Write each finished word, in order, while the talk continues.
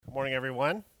Morning,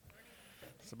 everyone.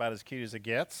 It's about as cute as it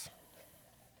gets.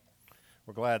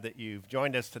 We're glad that you've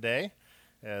joined us today.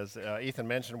 As Ethan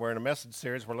mentioned, we're in a message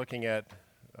series. We're looking at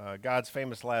God's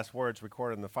famous last words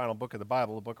recorded in the final book of the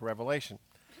Bible, the book of Revelation.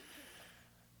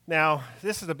 Now,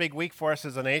 this is a big week for us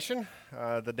as a nation.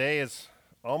 The day is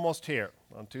almost here.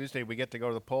 On Tuesday, we get to go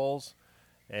to the polls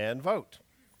and vote.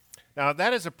 Now,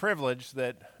 that is a privilege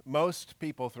that most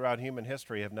people throughout human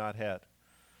history have not had.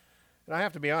 And I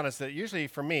have to be honest that usually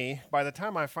for me, by the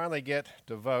time I finally get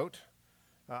to vote,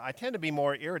 I tend to be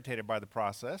more irritated by the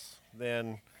process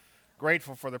than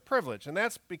grateful for the privilege. And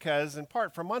that's because, in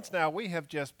part, for months now, we have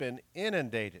just been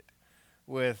inundated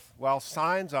with,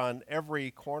 signs on every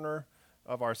corner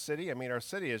of our city. I mean, our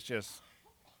city is just,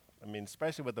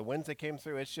 especially with the winds that came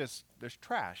through, it's just, there's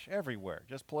trash everywhere,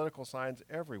 just political signs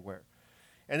everywhere.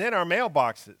 And then our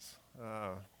mailboxes.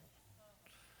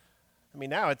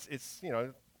 Now it's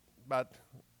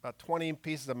about 20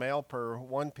 pieces of mail per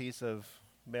one piece of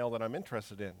mail that I'm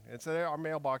interested in. And so our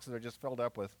mailboxes are just filled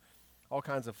up with all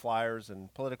kinds of flyers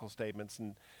and political statements.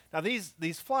 And now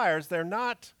these flyers, they're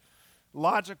not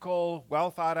logical,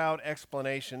 well thought out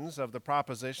explanations of the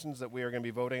propositions that we are going to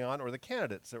be voting on or the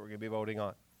candidates that we're going to be voting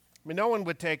on. No one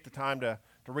would take the time to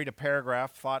read a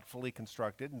paragraph thoughtfully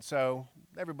constructed, and so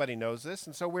everybody knows this.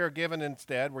 And so we're given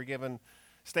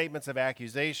statements of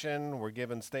accusation, we're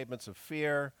given statements of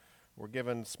fear, we're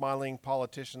given smiling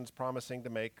politicians promising to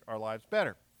make our lives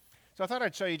better. So I thought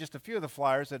I'd show you just a few of the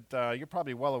flyers that you're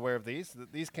probably well aware of these.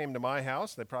 These came to my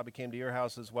house. They probably came to your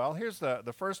house as well. Here's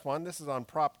the first one. This is on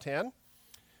Prop 10,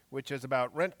 which is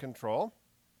about rent control.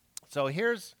 So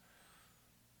here's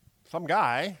some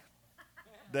guy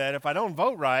that if I don't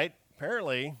vote right,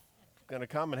 apparently going to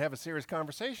come and have a serious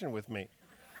conversation with me.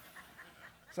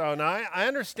 So now I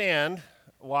understand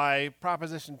why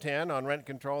Proposition 10 on rent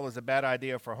control is a bad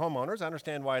idea for homeowners. I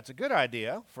understand why it's a good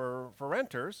idea for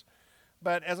renters.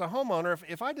 But as a homeowner,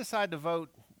 if I decide to vote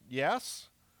yes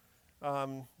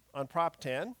on Prop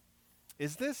 10,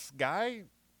 is this guy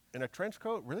in a trench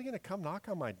coat really going to come knock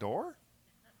on my door?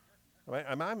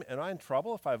 Am I in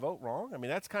trouble if I vote wrong?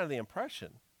 That's kind of the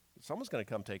impression. Someone's going to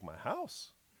come take my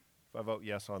house if I vote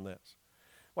yes on this.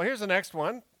 Well, here's the next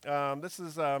one. This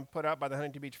is put out by the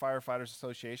Huntington Beach Firefighters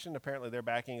Association. Apparently, they're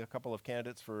backing a couple of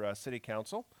candidates for city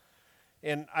council.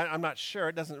 And I'm not sure,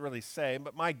 it doesn't really say,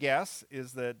 but my guess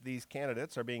is that these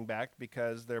candidates are being backed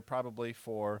because they're probably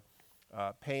for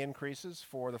pay increases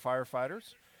for the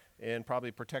firefighters and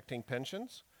probably protecting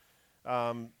pensions.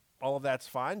 All of that's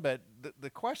fine, but the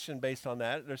question based on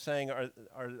that, they're saying,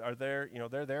 are there,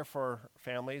 they're there for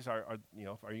families. Are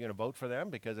you going to vote for them?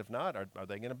 Because if not, are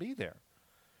they going to be there?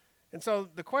 And so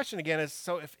the question again is,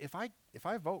 so if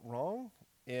I vote wrong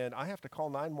and I have to call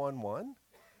 911,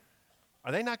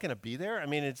 are they not going to be there?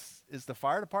 Is the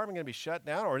fire department going to be shut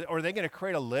down, or are they going to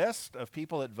create a list of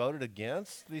people that voted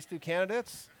against these two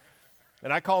candidates?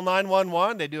 And I call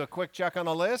 911, they do a quick check on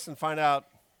the list and find out,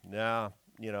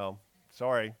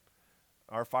 sorry,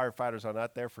 our firefighters are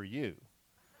not there for you.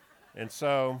 And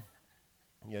so,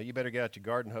 you better get out your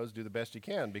garden hose, do the best you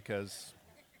can because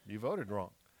you voted wrong.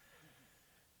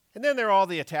 And then there are all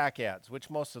the attack ads, which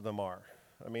most of them are.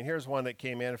 Here's one that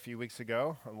came in a few weeks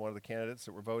ago on one of the candidates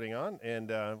that we're voting on. And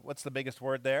what's the biggest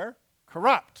word there?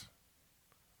 Corrupt.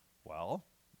 Well,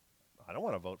 I don't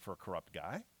want to vote for a corrupt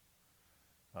guy.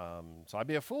 So I'd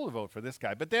be a fool to vote for this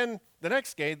guy. But then the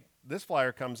next day, this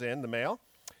flyer comes in the mail,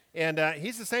 and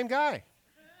he's the same guy.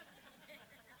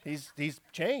 He's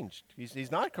changed.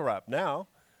 He's not corrupt now.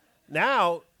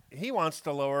 Now he wants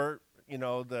to lower,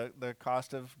 the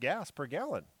cost of gas per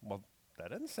gallon. Well,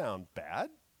 that doesn't sound bad.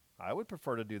 I would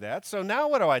prefer to do that. So now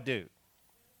what do?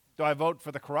 Do I vote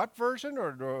for the corrupt version,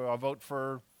 or do I vote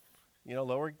for,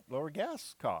 lower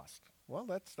gas cost? Well,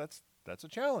 that's a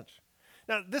challenge.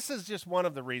 Now, this is just one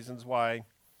of the reasons why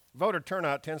voter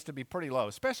turnout tends to be pretty low,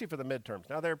 especially for the midterms.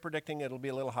 Now they're predicting it'll be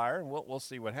a little higher, and we'll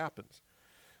see what happens.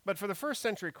 But for the first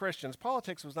century Christians,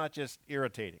 politics was not just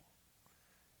irritating.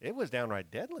 It was downright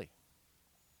deadly.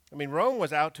 Rome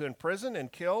was out to imprison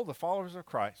and kill the followers of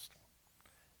Christ.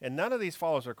 And none of these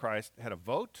followers of Christ had a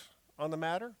vote on the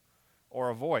matter or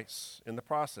a voice in the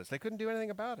process. They couldn't do anything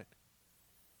about it.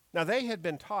 Now, they had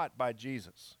been taught by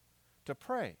Jesus to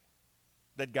pray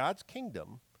that God's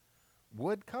kingdom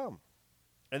would come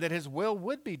and that his will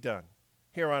would be done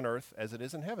here on earth as it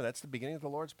is in heaven. That's the beginning of the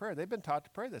Lord's Prayer. They've been taught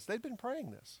to pray this. They've been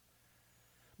praying this.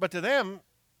 But to them,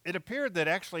 it appeared that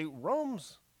actually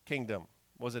Rome's kingdom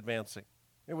was advancing.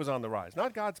 It was on the rise,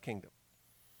 not God's kingdom.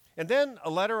 And then a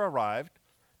letter arrived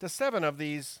to 7 of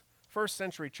these first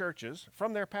century churches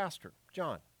from their pastor,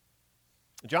 John.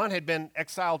 John had been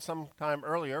exiled some time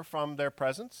earlier from their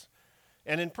presence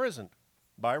and imprisoned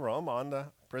by Rome on the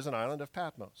prison island of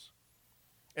Patmos.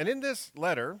 And in this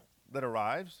letter that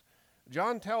arrives,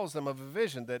 John tells them of a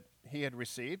vision that he had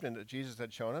received and that Jesus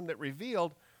had shown him that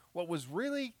revealed what was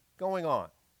really going on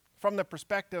from the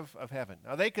perspective of heaven.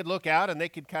 Now, they could look out and they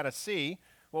could kind of see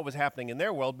what was happening in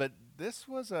their world, but this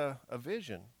was a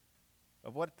vision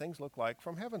of what things look like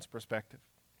from heaven's perspective.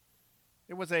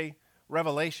 It was a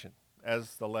revelation,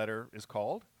 as the letter is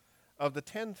called, of the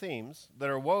 10 themes that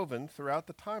are woven throughout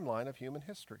the timeline of human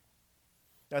history.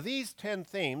 Now, these 10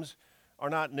 themes are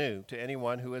not new to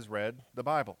anyone who has read the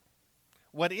Bible.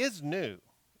 What is new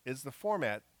is the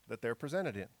format that they're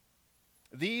presented in.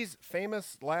 These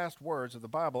famous last words of the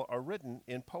Bible are written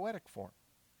in poetic form.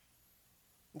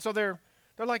 And so they're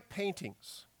like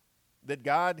paintings that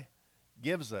God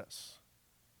gives us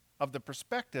of the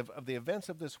perspective of the events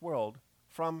of this world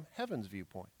from heaven's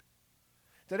viewpoint.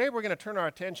 Today we're going to turn our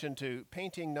attention to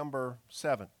painting number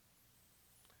 7.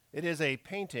 It is a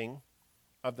painting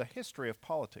of the history of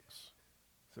politics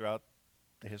throughout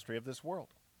the history of this world.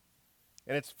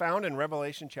 And it's found in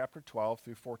Revelation chapter 12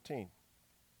 through 14.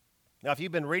 Now, if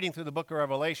you've been reading through the book of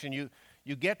Revelation,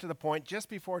 you get to the point just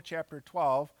before chapter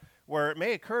 12 where it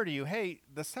may occur to you, hey,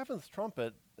 the 7th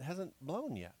trumpet hasn't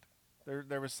blown yet.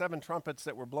 There were 7 trumpets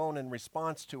that were blown in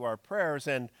response to our prayers,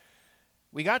 and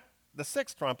we got the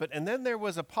 6th trumpet, and then there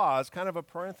was a pause, kind of a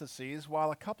parenthesis,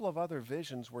 while a couple of other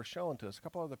visions were shown to us, a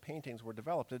couple of other paintings were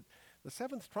developed. The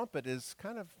 7th trumpet is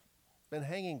kind of been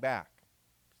hanging back,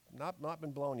 not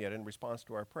been blown yet in response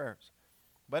to our prayers.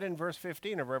 But in verse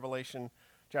 15 of Revelation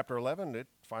chapter 11, it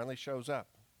finally shows up.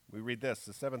 We read this: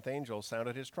 the 7th angel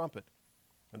sounded his trumpet,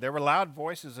 and there were loud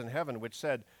voices in heaven which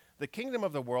said, "The kingdom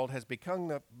of the world has become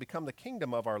the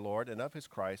kingdom of our Lord and of his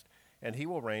Christ, and he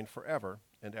will reign forever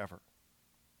and ever."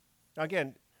 Now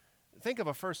again, think of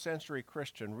a first century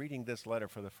Christian reading this letter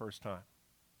for the first time.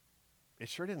 It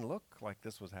sure didn't look like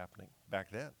this was happening back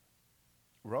then.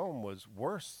 Rome was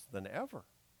worse than ever.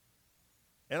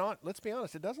 And let's be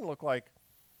honest, it doesn't look like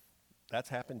that's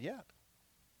happened yet.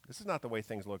 This is not the way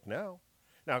things look now.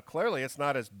 Now, clearly, it's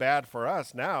not as bad for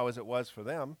us now as it was for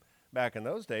them back in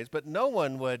those days, but no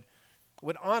one would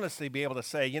honestly be able to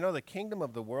say, you know, the kingdom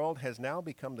of the world has now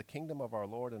become the kingdom of our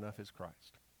Lord and of his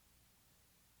Christ.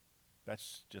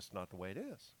 That's just not the way it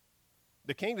is.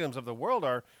 The kingdoms of the world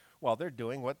they're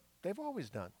doing what they've always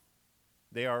done.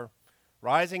 They are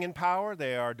rising in power,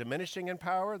 they are diminishing in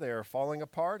power, they are falling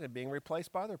apart and being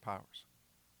replaced by other powers.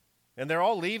 And they're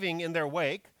all leaving in their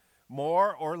wake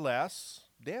more or less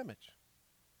damage.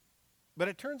 But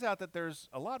it turns out that there's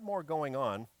a lot more going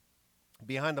on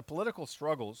behind the political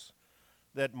struggles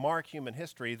that mark human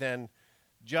history than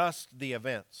just the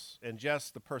events and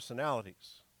just the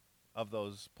personalities of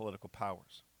those political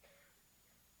powers.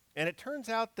 And it turns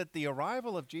out that the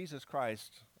arrival of Jesus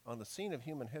Christ on the scene of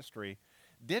human history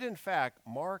did in fact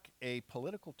mark a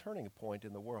political turning point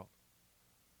in the world.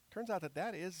 Turns out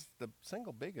that is the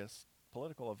single biggest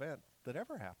political event that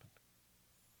ever happened.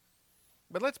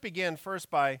 But let's begin first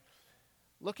by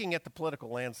looking at the political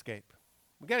landscape.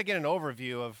 We've got to get an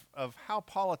overview of how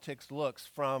politics looks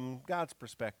from God's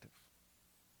perspective.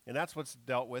 And that's what's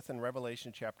dealt with in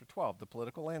Revelation chapter 12, the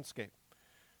political landscape.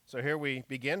 So here we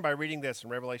begin by reading this in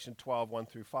Revelation 12, 1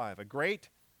 through 5. A great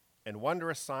and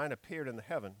wondrous sign appeared in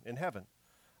heaven.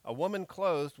 A woman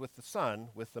clothed with the sun,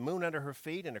 with the moon under her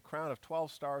feet, and a crown of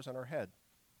 12 stars on her head.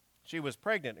 She was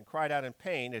pregnant and cried out in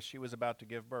pain as she was about to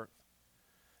give birth.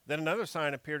 Then another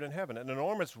sign appeared in heaven, an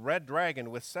enormous red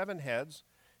dragon with 7 heads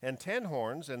and 10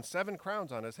 horns and 7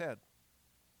 crowns on his head.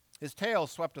 His tail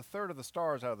swept a third of the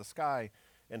stars out of the sky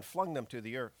and flung them to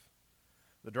the earth.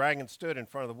 The dragon stood in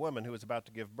front of the woman who was about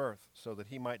to give birth, so that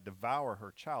he might devour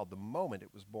her child the moment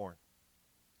it was born.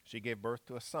 She gave birth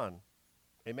to a son,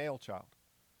 a male child,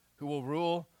 who will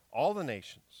rule all the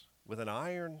nations with an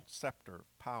iron scepter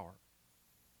of power.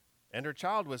 And her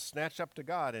child was snatched up to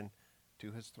God and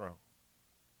to his throne.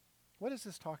 What is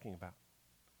this talking about?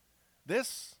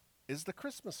 This is the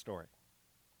Christmas story,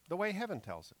 the way heaven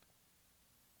tells it.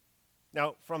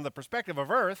 Now, from the perspective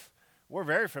of earth, we're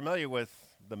very familiar with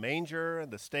the manger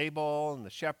and the stable and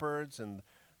the shepherds and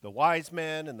the wise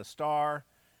men and the star.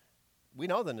 We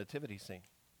know the nativity scene.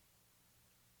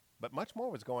 But much more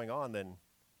was going on than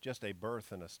just a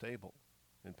birth in a stable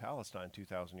in Palestine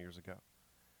 2,000 years ago.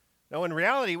 Now, in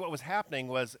reality, what was happening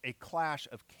was a clash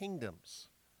of kingdoms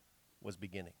was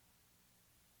beginning.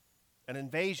 An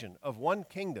invasion of one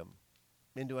kingdom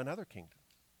into another kingdom.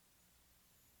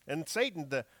 And Satan,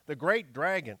 the great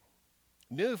dragon,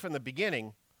 knew from the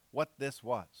beginning what this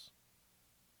was.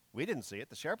 We didn't see it.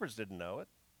 The shepherds didn't know it.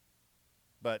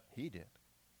 But he did.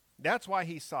 That's why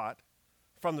he sought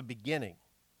from the beginning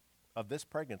of this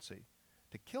pregnancy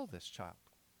to kill this child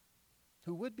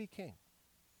who would be king.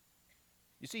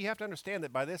 You see, you have to understand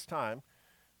that by this time,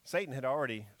 Satan had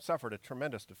already suffered a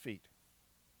tremendous defeat.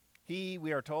 He,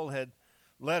 we are told, had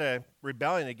led a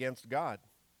rebellion against God,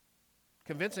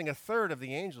 convincing a third of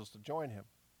the angels to join him.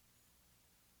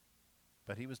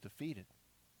 But he was defeated.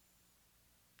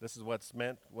 This is what's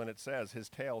meant when it says his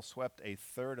tail swept a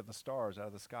third of the stars out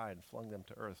of the sky and flung them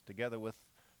to earth. Together with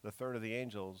the third of the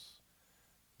angels,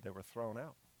 they were thrown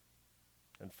out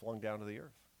and flung down to the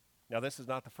earth. Now, this is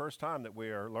not the first time that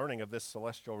we are learning of this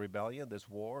celestial rebellion, this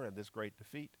war, and this great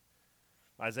defeat.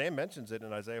 Isaiah mentions it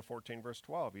in Isaiah 14, verse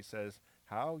 12. He says,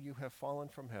 "How you have fallen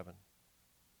from heaven,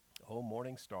 O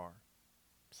morning star,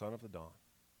 son of the dawn."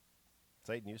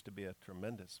 Satan used to be a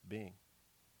tremendous being.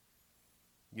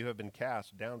 You have been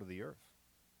cast down to the earth.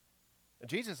 And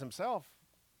Jesus himself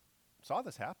saw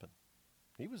this happen.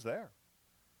 He was there.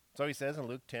 So he says in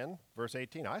Luke 10, verse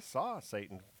 18, "I saw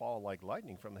Satan fall like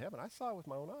lightning from the heaven." I saw it with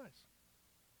my own eyes.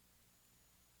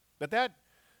 But that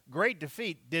great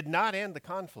defeat did not end the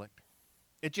conflict.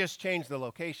 It just changed the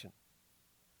location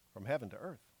from heaven to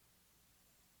earth.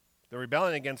 The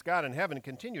rebellion against God in heaven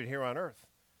continued here on earth.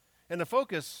 And the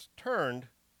focus turned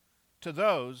to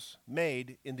those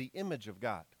made in the image of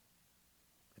God.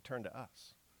 It turned to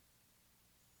us.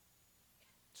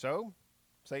 So,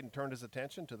 Satan turned his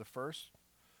attention to the first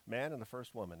man and the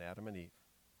first woman, Adam and Eve.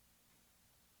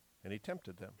 And he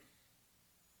tempted them.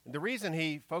 And the reason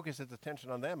he focused his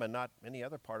attention on them and not any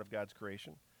other part of God's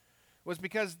creation was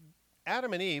because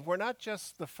Adam and Eve were not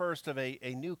just the first of a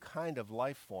new kind of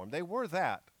life form. They were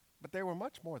that, but they were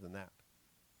much more than that.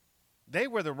 They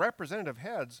were the representative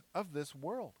heads of this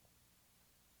world.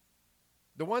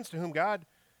 The ones to whom God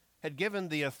had given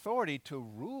the authority to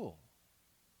rule.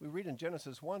 We read in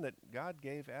Genesis 1 that God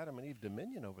gave Adam and Eve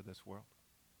dominion over this world.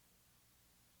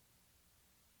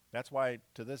 That's why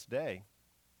to this day,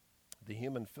 the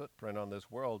human footprint on this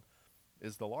world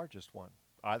is the largest one,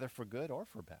 either for good or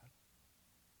for bad.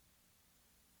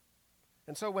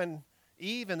 And so when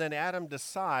Eve and then Adam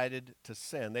decided to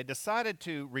sin, they decided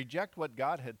to reject what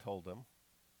God had told them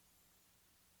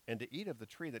and to eat of the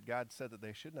tree that God said that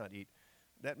they should not eat.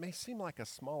 That may seem like a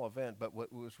small event, but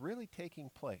what was really taking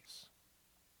place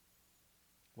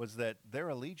was that their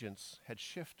allegiance had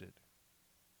shifted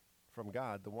from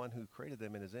God, the one who created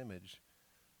them in his image,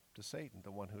 to Satan,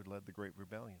 the one who had led the great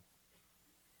rebellion.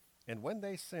 And when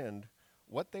they sinned,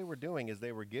 what they were doing is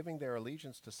they were giving their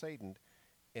allegiance to Satan,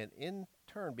 and in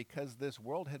turn, because this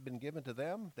world had been given to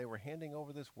them, they were handing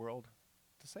over this world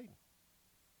to Satan.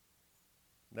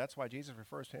 And that's why Jesus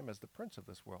refers to him as the prince of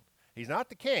this world. He's not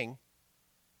the king,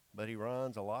 but he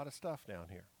runs a lot of stuff down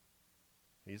here.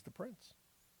 He's the prince.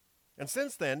 And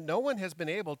since then, no one has been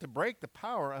able to break the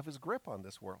power of his grip on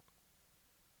this world.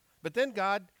 But then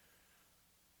God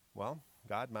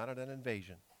mounted an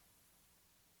invasion.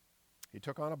 He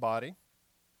took on a body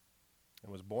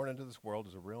and was born into this world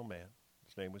as a real man.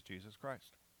 His name was Jesus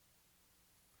Christ.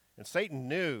 And Satan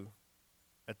knew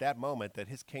at that moment that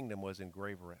his kingdom was in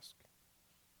grave risk.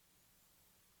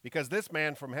 Because this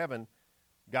man from heaven,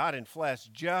 God in flesh,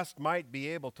 just might be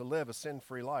able to live a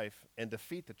sin-free life and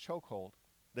defeat the chokehold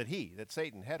that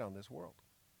Satan had on this world.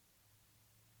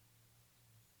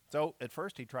 So at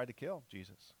first he tried to kill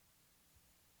Jesus.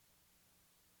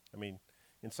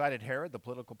 Incited Herod, the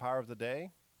political power of the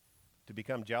day, to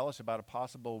become jealous about a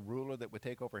possible ruler that would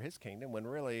take over his kingdom, when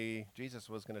really Jesus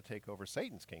was going to take over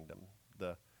Satan's kingdom,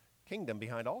 the kingdom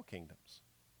behind all kingdoms.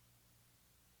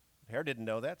 Herod didn't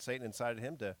know that. Satan incited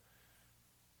him to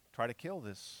try to kill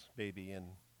this baby, and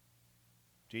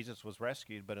Jesus was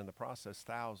rescued, but in the process,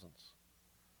 thousands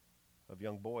of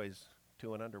young boys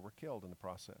 2 and under were killed in the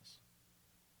process.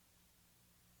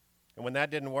 And when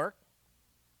that didn't work,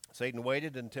 Satan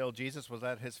waited until Jesus was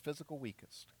at his physical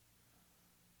weakest.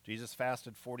 Jesus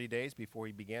fasted 40 days before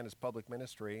he began his public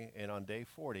ministry, and on day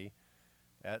 40,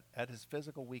 at his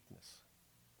physical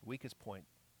weakest point,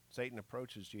 Satan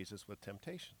approaches Jesus with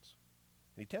temptations.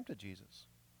 And he tempted Jesus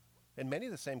in many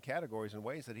of the same categories and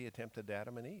ways that he had tempted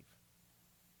Adam and Eve.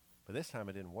 But this time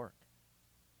it didn't work.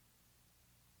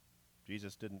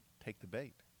 Jesus didn't take the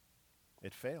bait.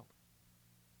 It failed.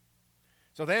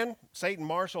 So then Satan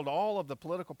marshaled all of the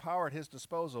political power at his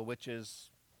disposal, which is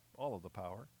all of the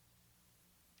power.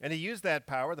 And he used that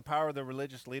power, the power of the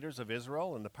religious leaders of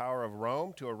Israel and the power of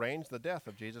Rome, to arrange the death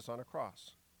of Jesus on a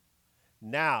cross.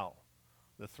 Now,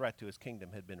 the threat to his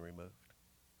kingdom had been removed.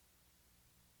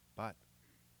 But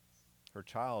her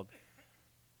child,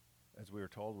 as we were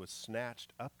told, was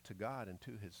snatched up to God and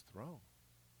to his throne.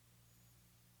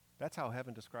 That's how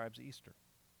heaven describes Easter.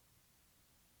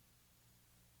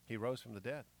 He rose from the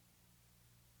dead.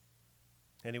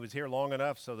 And he was here long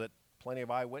enough so that plenty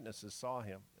of eyewitnesses saw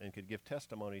him and could give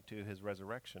testimony to his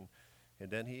resurrection.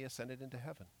 And then he ascended into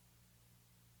heaven.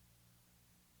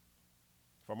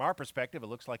 From our perspective, it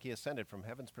looks like he ascended. From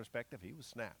heaven's perspective, he was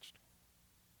snatched.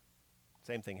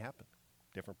 Same thing happened,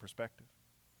 different perspective.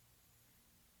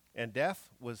 And death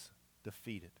was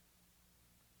defeated.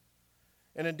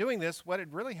 And in doing this, what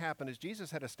had really happened is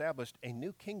Jesus had established a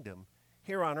new kingdom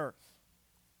here on earth.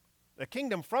 A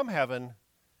kingdom from heaven,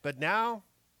 but now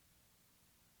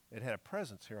it had a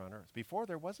presence here on earth. Before,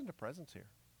 there wasn't a presence here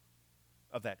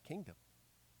of that kingdom.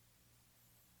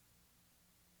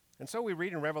 And so we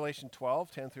read in Revelation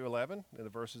 12, 10 through 11, in the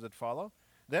verses that follow,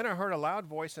 "Then I heard a loud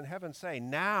voice in heaven say,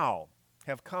 'Now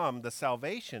have come the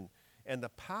salvation and the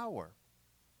power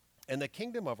and the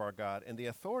kingdom of our God and the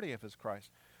authority of his Christ.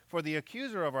 For the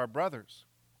accuser of our brothers,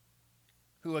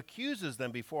 who accuses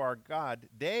them before our God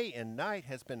day and night,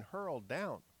 has been hurled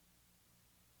down.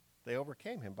 They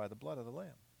overcame him by the blood of the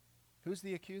Lamb.'" Who's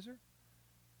the accuser?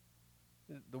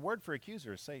 The word for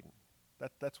accuser is Satan.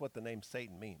 That's what the name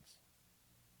Satan means.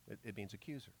 It means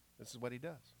accuser. This is what he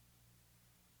does.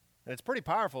 And it's pretty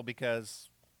powerful because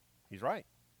he's right.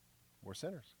 We're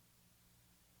sinners.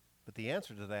 But the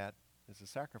answer to that is the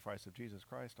sacrifice of Jesus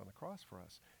Christ on the cross for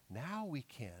us. Now we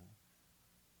can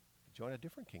join a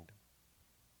different kingdom.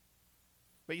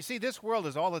 But you see, this world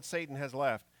is all that Satan has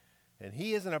left, and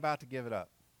he isn't about to give it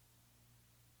up.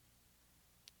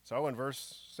 So in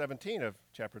verse 17 of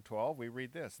chapter 12, we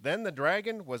read this: "Then the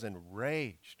dragon was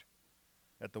enraged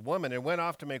at the woman and went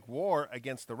off to make war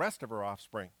against the rest of her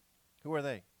offspring." Who are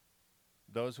they?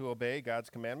 Those who obey God's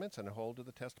commandments and hold to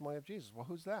the testimony of Jesus. Well,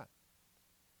 who's that?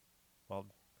 Well,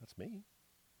 that's me.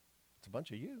 It's a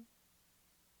bunch of you.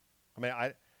 I mean,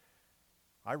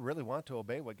 I really want to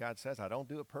obey what God says. I don't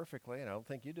do it perfectly, and I don't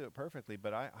think you do it perfectly,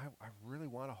 but I really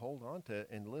want to hold on to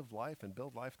and live life and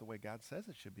build life the way God says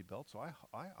it should be built. So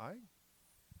I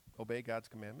obey God's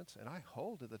commandments, and I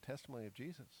hold to the testimony of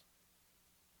Jesus.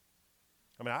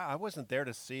 I mean, I wasn't there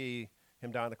to see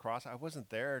him die on the cross. I wasn't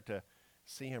there to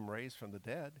see him raised from the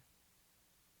dead.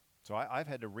 So I've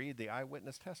had to read the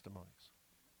eyewitness testimonies.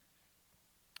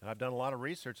 And I've done a lot of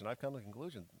research, and I've come to the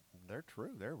conclusion they're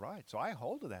true, they're right. So I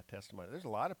hold to that testimony. There's a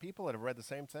lot of people that have read the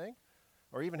same thing,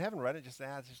 or even haven't read it,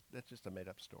 that's just a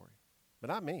made-up story. But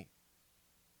not me,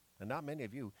 and not many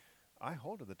of you. I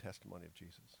hold to the testimony of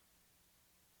Jesus.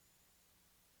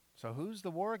 So who's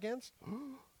the war against?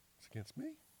 It's against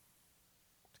me.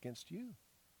 It's against you.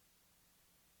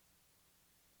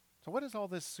 So what does all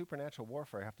this supernatural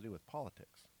warfare have to do with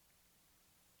politics?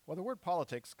 Well, the word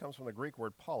politics comes from the Greek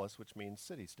word polis, which means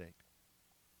city-state.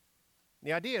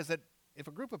 The idea is that if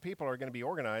a group of people are going to be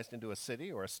organized into a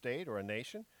city or a state or a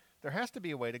nation, there has to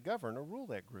be a way to govern or rule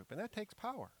that group, and that takes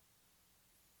power.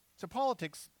 So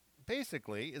politics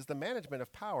basically is the management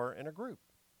of power in a group.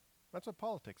 That's what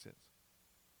politics is.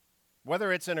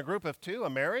 Whether it's in a group of two, a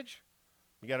marriage,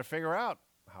 you got to figure out,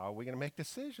 how are we going to make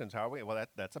decisions?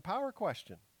 That's a power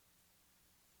question.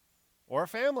 Or a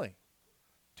family.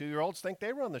 2-year-olds think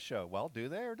they run the show. Well, do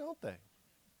they or don't they?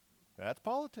 That's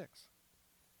politics.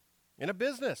 In a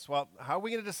business, well, how are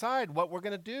we going to decide what we're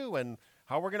going to do and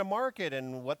how we're going to market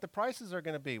and what the prices are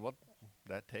going to be? Well,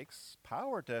 that takes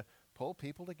power to pull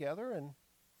people together and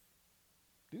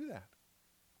do that.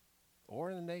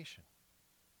 Or in a nation,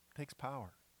 it takes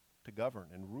power to govern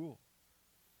and rule.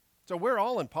 So we're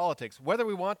all in politics, whether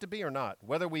we want to be or not,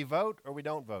 whether we vote or we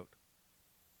don't vote.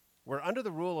 We're under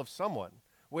the rule of someone.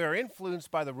 We are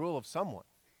influenced by the rule of someone.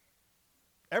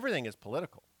 Everything is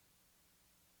political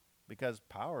because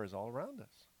power is all around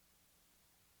us.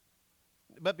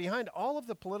 But behind all of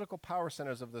the political power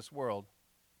centers of this world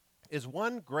is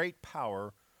one great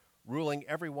power ruling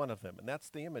every one of them, and that's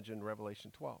the image in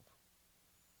Revelation 12.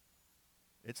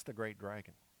 It's the great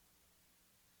dragon.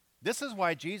 This is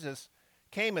why Jesus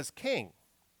came as king,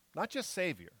 not just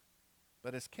savior,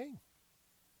 but as king.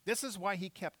 This is why he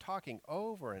kept talking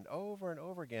over and over and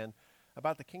over again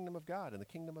about the kingdom of God and the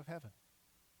kingdom of heaven.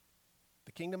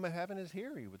 The kingdom of heaven is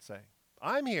here, he would say.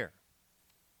 I'm here.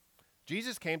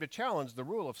 Jesus came to challenge the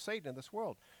rule of Satan in this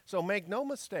world. So make no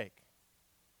mistake,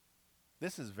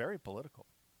 this is very political.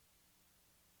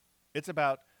 It's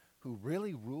about who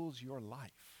really rules your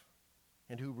life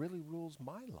and who really rules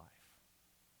my life.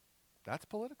 That's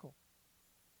political.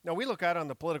 Now, we look out on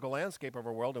the political landscape of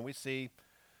our world and we see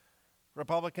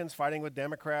Republicans fighting with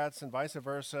Democrats and vice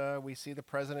versa. We see the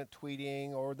president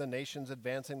tweeting or the nations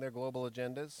advancing their global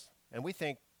agendas. And we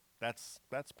think that's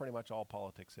pretty much all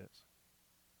politics is.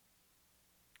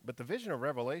 But the vision of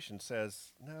Revelation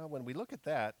says, no, when we look at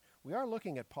that, we are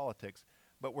looking at politics,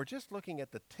 but we're just looking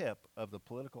at the tip of the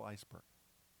political iceberg.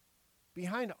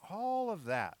 Behind all of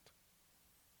that,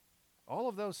 all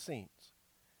of those scenes,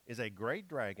 is a great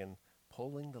dragon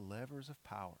pulling the levers of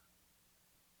power.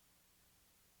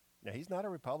 Now, he's not a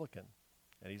Republican,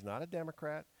 and he's not a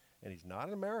Democrat, and he's not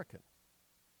an American.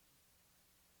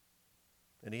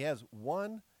 And he has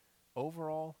one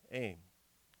overall aim.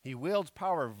 He wields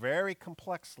power very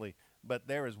complexly, but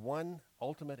there is one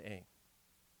ultimate aim.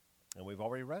 And we've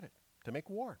already read it, to make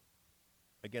war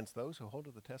against those who hold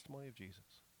to the testimony of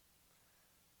Jesus.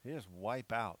 He just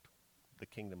wipe out the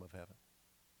kingdom of heaven.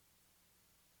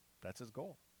 That's his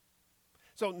goal.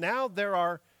 So now there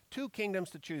are two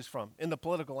kingdoms to choose from in the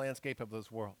political landscape of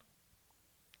this world.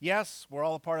 Yes, we're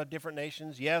all a part of different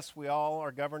nations. Yes, we all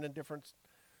are governed in different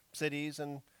cities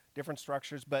and different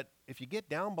structures. But if you get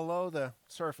down below the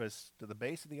surface to the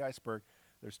base of the iceberg,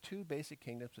 there's two basic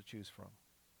kingdoms to choose from: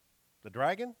 the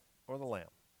dragon or the lamb.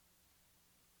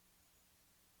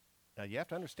 Now you have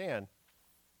to understand,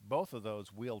 both of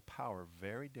those wield power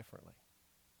very differently.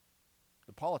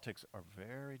 The politics are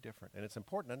very different, and it's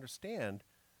important to understand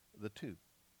the two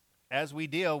as we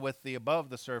deal with the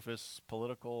above-the-surface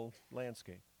political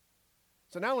landscape.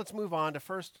 So now let's move on to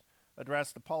first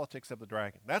address the politics of the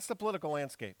dragon. That's the political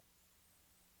landscape.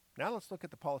 Now let's look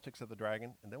at the politics of the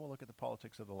dragon, and then we'll look at the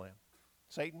politics of the lamb.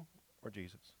 Satan or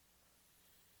Jesus?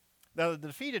 Now, the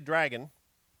defeated dragon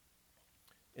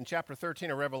in chapter 13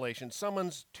 of Revelation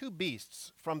summons two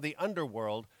beasts from the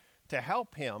underworld to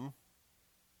help him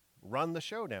run the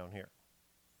show down here.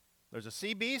 There's a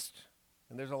sea beast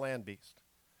and there's a land beast.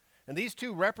 And these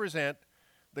two represent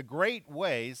the great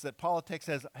ways that politics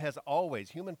has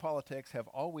always, human politics have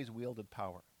always wielded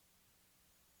power.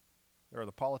 There are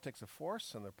the politics of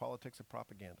force and the politics of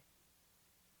propaganda.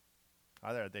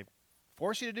 Either they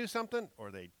force you to do something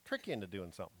or they trick you into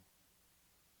doing something.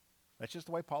 That's just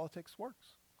the way politics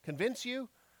works. Convince you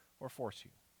or force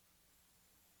you.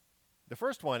 The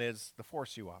first one is the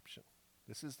force you option.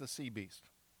 This is the sea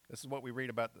beast. This is what we read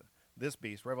about this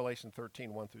beast, Revelation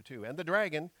 13, 1 through 2. And the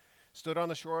dragon stood on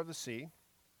the shore of the sea,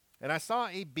 and I saw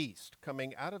a beast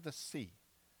coming out of the sea.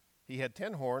 He had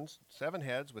 10 horns, 7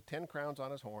 heads, with 10 crowns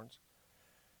on his horns,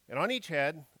 and on each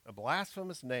head a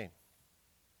blasphemous name.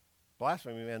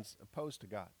 Blasphemy means opposed to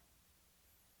God.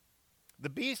 The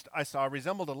beast I saw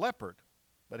resembled a leopard,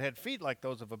 but had feet like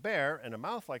those of a bear and a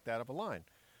mouth like that of a lion.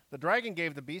 The dragon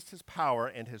gave the beast his power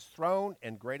and his throne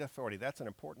and great authority. That's an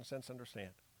important sense to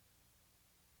understand.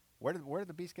 Where did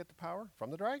the beast get the power?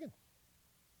 From the dragon.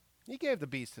 He gave the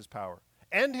beast his power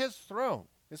and his throne,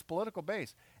 his political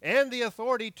base, and the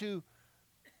authority to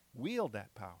wield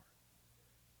that power.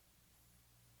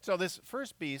 So this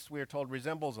first beast, we are told,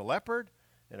 resembles a leopard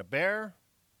and a bear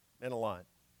and a lion.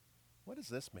 What does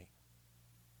this mean?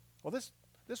 Well,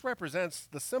 this represents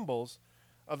the symbols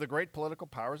of the great political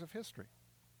powers of history.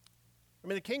 I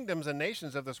mean, the kingdoms and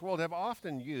nations of this world have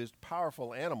often used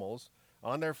powerful animals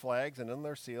on their flags and in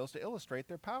their seals to illustrate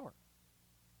their power.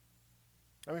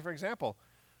 I mean, for example,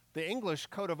 the English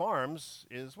coat of arms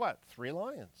is what? 3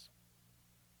 lions.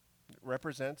 It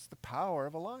represents the power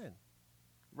of a lion.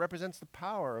 It represents the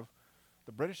power of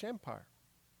the British Empire.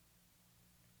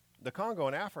 The Congo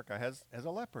in Africa has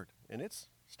a leopard in its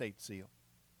state seal.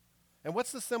 And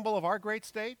what's the symbol of our great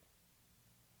state?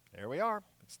 There we are.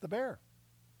 It's the bear.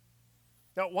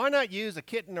 Now, why not use a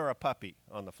kitten or a puppy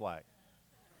on the flag?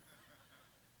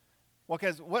 Well,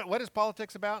 because what is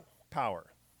politics about? Power.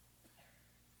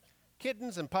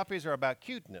 Kittens and puppies are about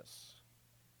cuteness,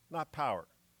 not power.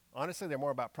 Honestly, they're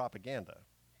more about propaganda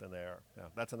than they are. Now,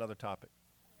 that's another topic.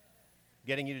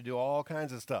 Getting you to do all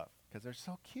kinds of stuff because they're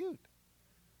so cute.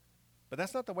 But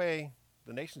that's not the way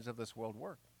the nations of this world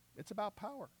work. It's about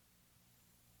power.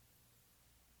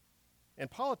 And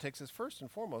politics is first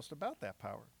and foremost about that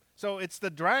power. So it's the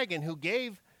dragon who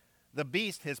gave the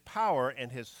beast his power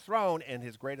and his throne and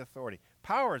his great authority.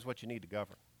 Power is what you need to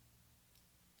govern.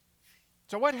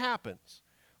 So what happens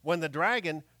when the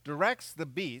dragon directs the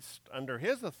beast under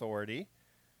his authority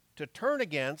to turn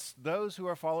against those who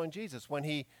are following Jesus? When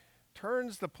he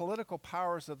turns the political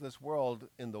powers of this world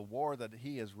in the war that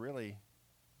he is really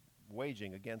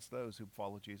waging against those who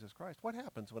follow Jesus Christ. What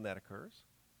happens when that occurs?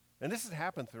 And this has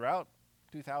happened throughout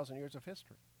 2,000 years of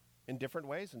history in different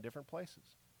ways in different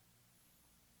places.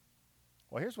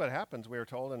 Well, here's what happens, we are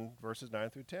told in verses 9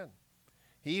 through 10.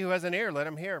 He who has an ear, let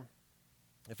him hear.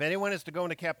 If anyone is to go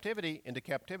into captivity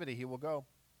he will go.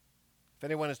 If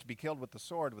anyone is to be killed with the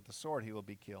sword he will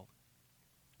be killed.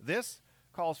 This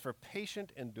calls for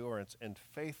patient endurance and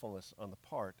faithfulness on the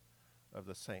part of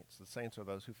the saints. The saints are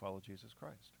those who follow Jesus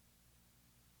Christ.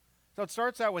 So it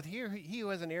starts out with, he who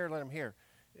has an ear, let him hear.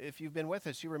 If you've been with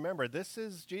us, you remember this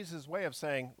is Jesus' way of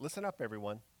saying, listen up,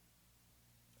 everyone.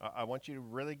 I want you to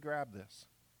really grab this.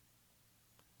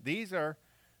 These are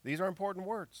important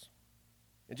words.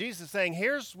 And Jesus is saying,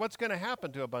 here's what's going to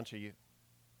happen to a bunch of you.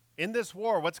 In this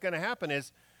war, what's going to happen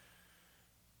is,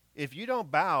 if you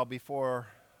don't bow before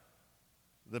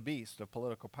the beast of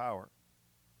political power,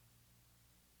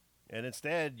 and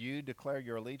instead you declare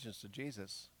your allegiance to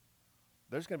Jesus,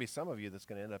 there's going to be some of you that's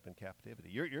going to end up in captivity.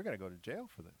 You're going to go to jail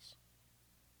for this.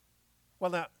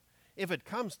 Well, now, if it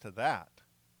comes to that,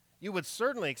 you would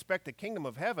certainly expect the kingdom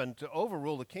of heaven to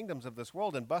overrule the kingdoms of this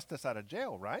world and bust us out of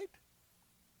jail, right?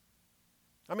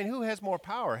 I mean, who has more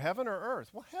power, heaven or earth?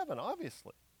 Well, heaven,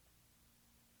 obviously.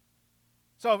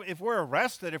 So if we're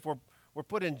arrested, if we're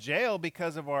put in jail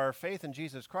because of our faith in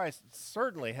Jesus Christ,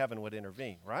 certainly heaven would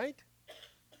intervene, right?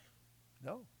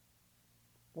 No.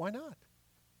 Why not?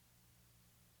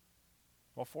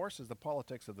 Well, force is the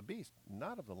politics of the beast,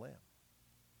 not of the Lamb.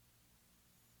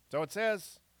 So it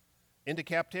says, into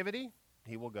captivity,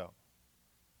 he will go.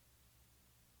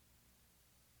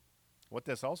 What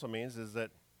this also means is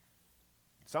that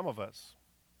some of us,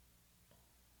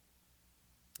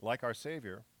 like our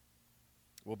Savior,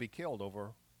 will be killed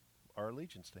over our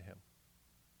allegiance to him.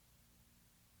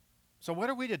 So what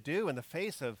are we to do in the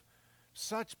face of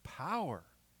such power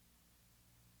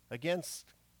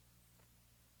against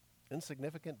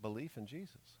insignificant belief in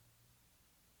Jesus?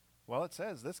 Well, it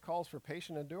says this calls for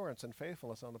patient endurance and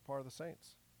faithfulness on the part of the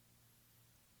saints.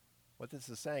 What this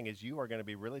is saying is you are going to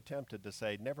be really tempted to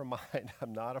say, never mind,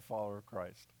 I'm not a follower of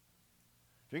Christ.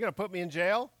 If you're going to put me in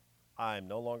jail, I'm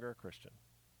no longer a Christian.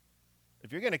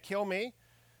 If you're going to kill me,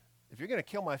 if you're going to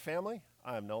kill my family,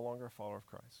 I am no longer a follower of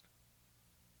Christ.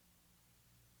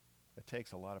 It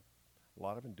takes a lot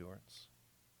of endurance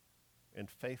and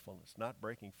faithfulness, not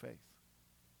breaking faith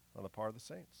on the part of the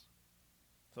saints.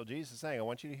 So Jesus is saying, I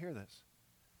want you to hear this.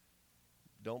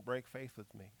 Don't break faith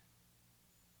with me.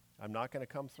 I'm not going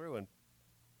to come through and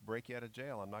break you out of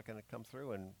jail. I'm not going to come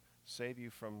through and save you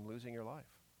from losing your life.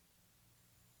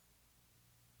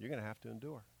 You're going to have to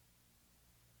endure.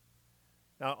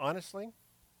 Now, honestly,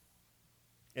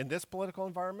 in this political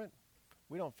environment,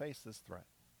 we don't face this threat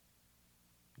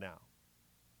now.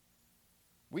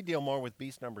 We deal more with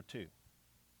beast number 2,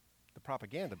 the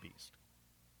propaganda beast.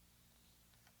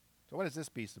 So what is this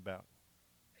beast about?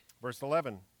 Verse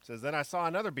 11 says, Then I saw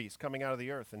another beast coming out of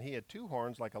the earth, and he had 2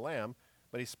 horns like a lamb,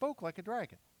 but he spoke like a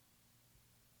dragon.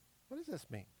 What does this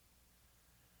mean?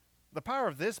 The power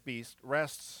of this beast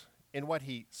rests in what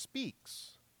he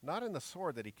speaks, not in the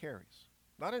sword that he carries,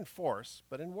 not in force,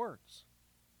 but in words.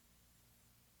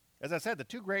 As I said, the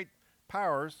 2 great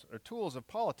powers or tools of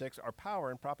politics are power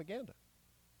and propaganda.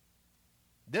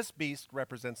 This beast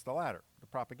represents the latter, the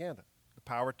propaganda, the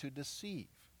power to deceive.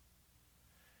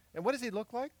 And what does he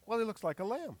look like? Well, he looks like a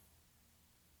lamb.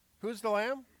 Who's the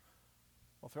lamb?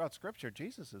 Well, throughout Scripture,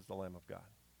 Jesus is the Lamb of God.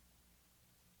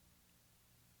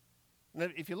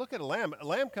 And if you look at a lamb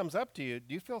comes up to you,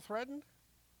 do you feel threatened?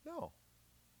 No.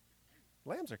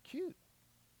 Lambs are cute.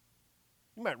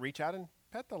 You might reach out and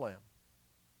pet the lamb.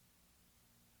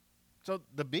 So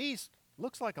the beast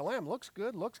looks like a lamb, looks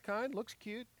good, looks kind, looks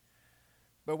cute.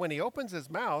 But when he opens his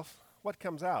mouth, what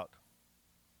comes out?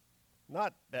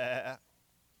 Not bah.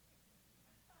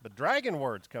 But dragon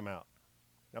words come out.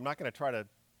 I'm not going to try to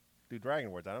do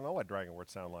dragon words. I don't know what dragon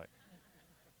words sound like.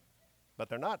 But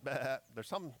they're not bah. There's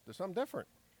something different.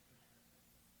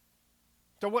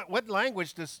 So what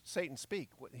language does Satan speak?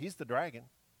 He's the dragon.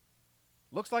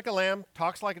 Looks like a lamb,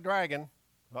 talks like a dragon.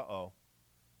 Uh-oh.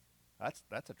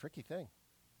 That's a tricky thing.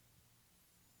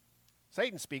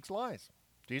 Satan speaks lies.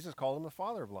 Jesus called him the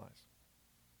father of lies.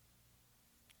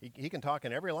 He can talk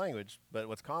in every language, but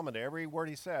what's common to every word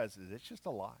he says is it's just a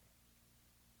lie.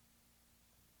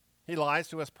 He lies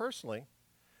to us personally.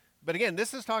 But again,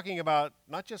 this is talking about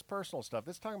not just personal stuff.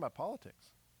 This is talking about politics.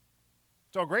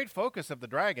 So a great focus of the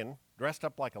dragon, dressed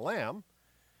up like a lamb,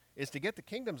 is to get the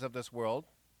kingdoms of this world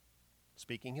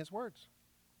speaking his words.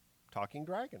 Talking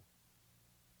dragon.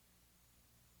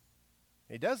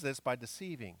 He does this by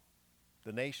deceiving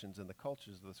the nations and the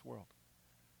cultures of this world.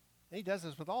 And he does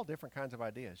this with all different kinds of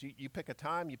ideas. You pick a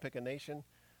time, you pick a nation,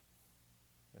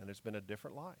 and there's been a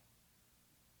different lie.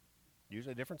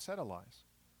 Usually a different set of lies.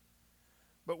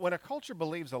 But when a culture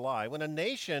believes a lie, when a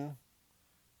nation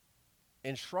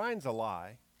enshrines a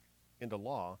lie into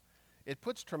law, it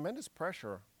puts tremendous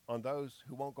pressure on those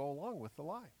who won't go along with the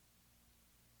lie,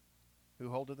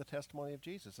 who hold to the testimony of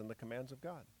Jesus and the commands of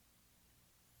God.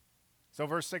 So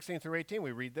verse 16 through 18,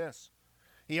 we read this.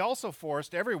 He also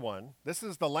forced everyone, this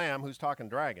is the lamb who's talking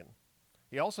dragon,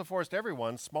 he also forced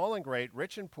everyone, small and great,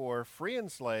 rich and poor, free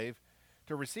and slave,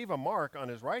 to receive a mark on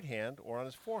his right hand or on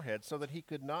his forehead so that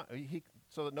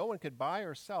so that no one could buy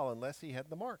or sell unless he had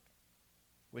the mark,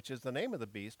 which is the name of the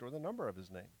beast or the number of his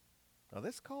name. Now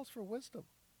this calls for wisdom.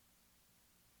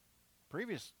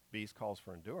 Previous beast calls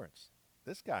for endurance.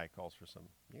 This guy calls for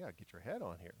you got to get your head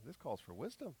on here. This calls for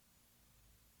wisdom.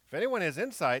 If anyone has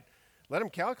insight, let him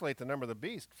calculate the number of the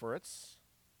beast, for it's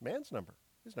man's number.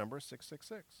 His number is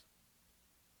 666.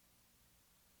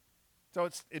 So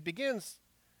it begins,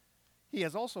 he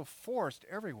has also forced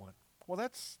everyone. Well,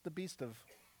 that's the beast of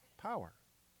power.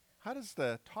 How does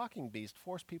the talking beast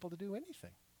force people to do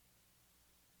anything?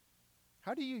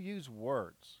 How do you use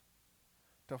words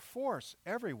to force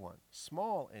everyone,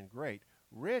 small and great,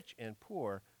 rich and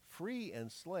poor, free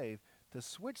and slave, to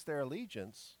switch their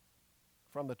allegiance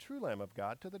from the true Lamb of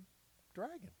God to the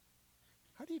dragon?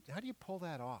 How do you pull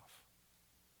that off?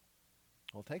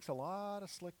 Well, it takes a lot of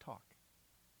slick talk.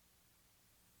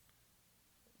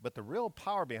 But the real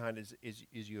power behind it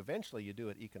is you eventually do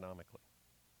it economically.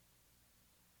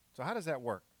 So how does that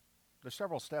work? There's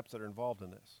several steps that are involved in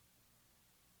this.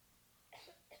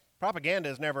 Propaganda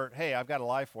is never, hey, I've got a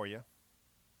lie for you.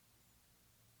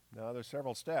 No, there's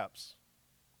several steps.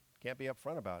 Can't be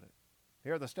upfront about it.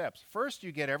 Here are the steps. First,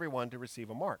 you get everyone to receive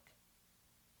a mark.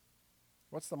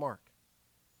 What's the mark?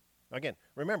 Again,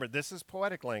 remember, this is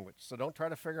poetic language, so don't try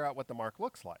to figure out what the mark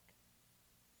looks like.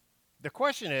 The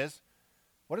question is,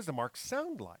 what does the mark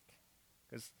sound like?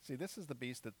 Because, see, this is the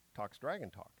beast that talks dragon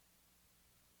talk.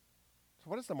 So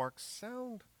what does the mark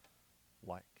sound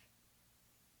like?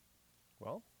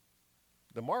 Well,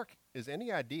 the mark is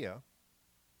any idea,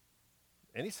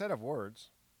 any set of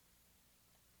words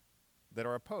that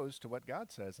are opposed to what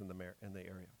God says in the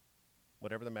area,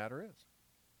 whatever the matter is.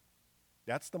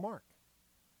 That's the mark.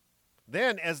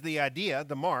 Then, as the idea,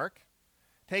 the mark,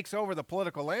 takes over the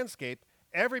political landscape,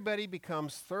 everybody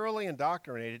becomes thoroughly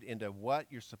indoctrinated into what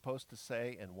you're supposed to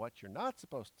say and what you're not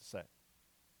supposed to say.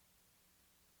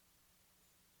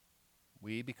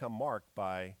 We become marked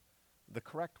by the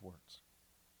correct words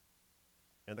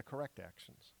and the correct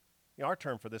actions. You know, our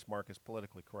term for this mark is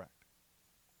politically correct.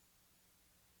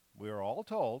 We are all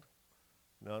told,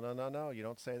 no, you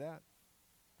don't say that.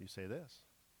 You say this.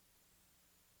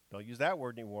 Don't use that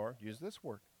word anymore. Use this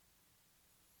word.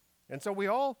 And so we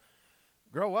all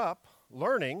grow up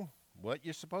learning what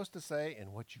you're supposed to say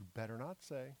and what you better not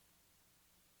say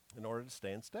in order to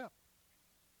stay in step.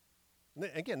 And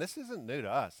again, this isn't new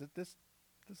to us. This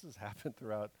has happened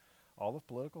throughout all of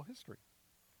political history.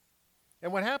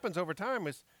 And what happens over time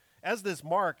is, as this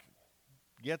mark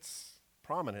gets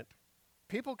prominent,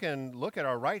 people can look at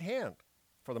our right hand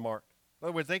for the mark. In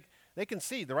other words, they can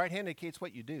see the right hand indicates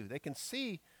what you do. They can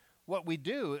see what we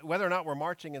do, whether or not we're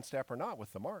marching in step or not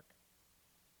with the mark.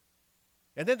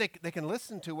 And then they can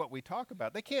listen to what we talk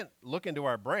about. They can't look into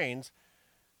our brains,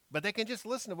 but they can just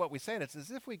listen to what we say, and it's as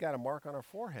if we got a mark on our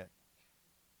forehead.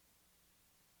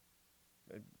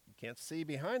 You can't see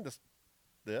behind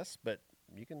this, but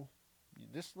you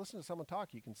just listen to someone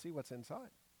talk. You can see what's inside.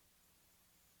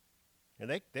 And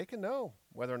they can know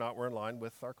whether or not we're in line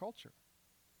with our culture.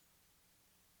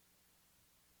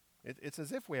 It's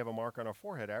as if we have a mark on our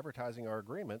forehead advertising our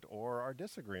agreement or our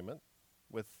disagreement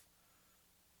with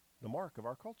the mark of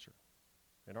our culture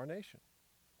and our nation.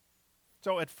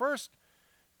 So at first,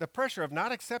 the pressure of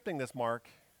not accepting this mark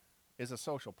is a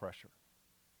social pressure.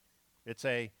 It's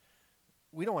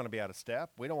we don't want to be out of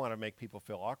step. We don't want to make people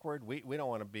feel awkward. We don't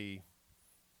want to be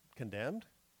condemned.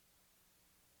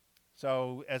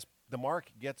 So as the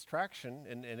mark gets traction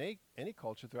in any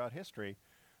culture throughout history,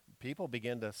 people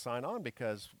begin to sign on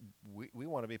because we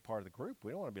want to be part of the group.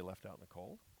 We don't want to be left out in the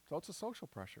cold. So it's a social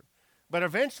pressure. But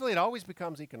eventually it always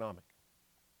becomes economic,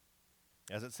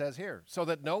 as it says here, so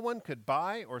that no one could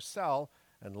buy or sell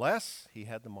unless he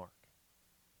had the mark.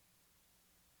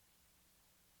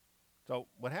 So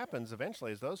what happens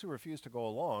eventually is those who refuse to go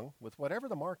along with whatever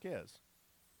the mark is,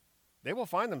 they will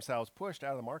find themselves pushed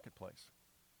out of the marketplace.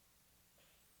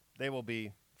 They will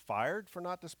be fired for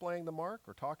not displaying the mark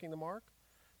or talking the mark.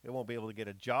 They won't be able to get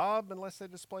a job unless they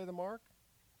display the mark.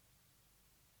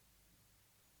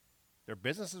 Their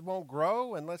businesses won't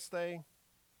grow unless they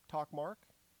talk mark.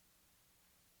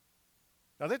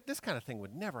 Now, this kind of thing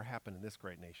would never happen in this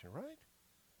great nation, right?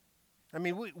 I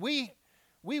mean,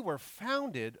 we were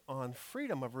founded on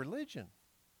freedom of religion.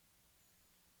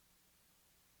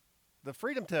 The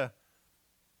freedom to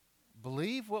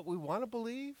believe what we want to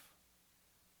believe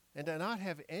and to not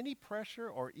have any pressure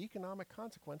or economic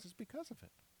consequences because of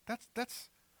it. That's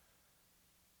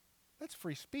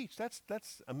free speech. That's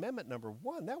amendment number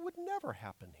 1. That would never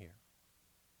happen here.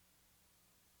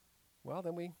 Well,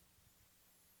 then we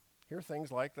hear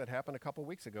things like that happened a couple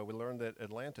weeks ago. We learned that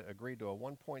Atlanta agreed to a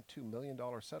 $1.2 million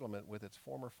settlement with its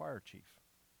former fire chief.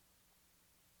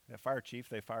 That fire chief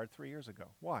they fired 3 years ago.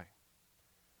 Why?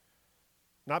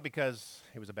 Not because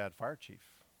he was a bad fire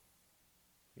chief.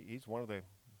 He's one of the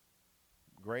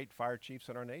great fire chiefs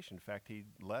in our nation. In fact, he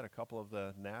led a couple of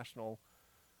the national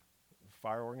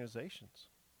fire organizations.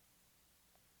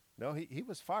 No, he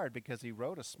was fired because he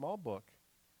wrote a small book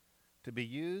to be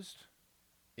used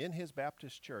in his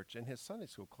Baptist church, in his Sunday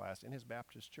school class, in his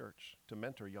Baptist church, to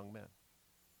mentor young men.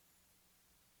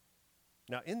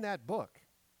 Now, in that book,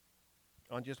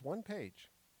 on just one page,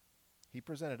 he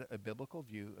presented a biblical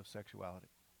view of sexuality.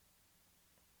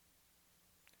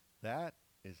 That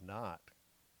is not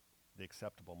the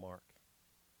acceptable mark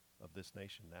of this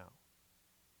nation now.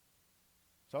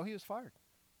 So he was fired.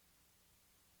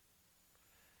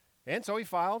 And so he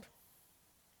filed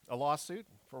a lawsuit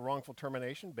for wrongful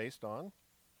termination based on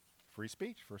free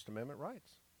speech, First Amendment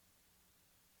rights.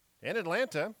 And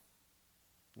Atlanta,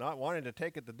 not wanting to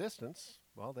take it the distance,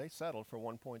 well, they settled for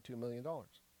 $1.2 million.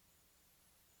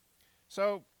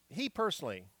 So he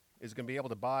personally is going to be able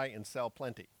to buy and sell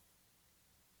plenty.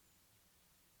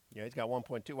 Yeah, he's got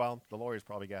 1.2. Well, the lawyer's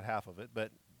probably got half of it,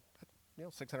 but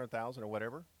 600,000 or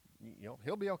whatever,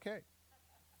 he'll be okay.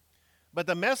 But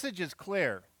the message is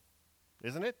clear,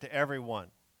 isn't it, to everyone?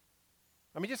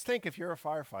 I mean, just think if you're a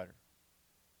firefighter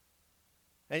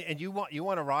and you want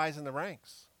to rise in the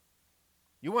ranks.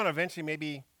 You want to eventually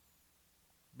maybe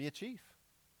be a chief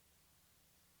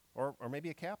or maybe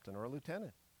a captain or a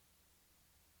lieutenant.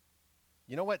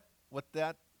 You know what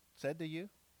that said to you?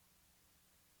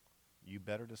 You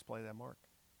better display that mark.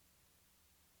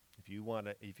 If you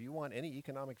want any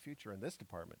economic future in this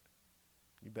department,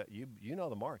 you know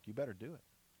the mark. You better do it.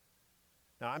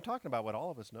 Now, I'm talking about what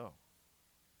all of us know.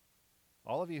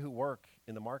 All of you who work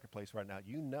in the marketplace right now,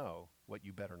 you know what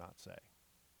you better not say.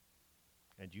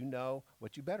 And you know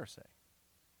what you better say.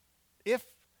 If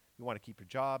you want to keep your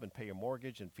job and pay your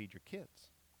mortgage and feed your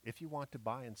kids, if you want to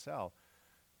buy and sell,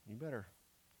 you better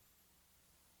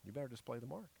display the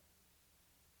mark.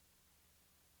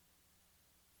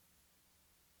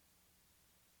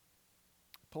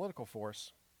 Political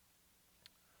force,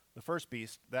 the first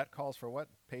beast, that calls for what?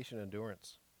 Patient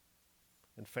endurance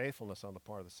and faithfulness on the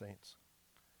part of the saints.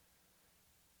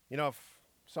 If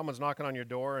someone's knocking on your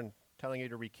door and telling you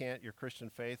to recant your Christian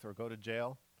faith or go to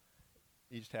jail,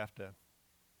 you just have to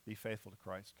be faithful to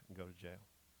Christ and go to jail.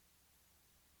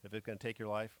 If it's going to take your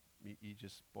life, you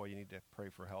need to pray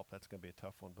for help. That's going to be a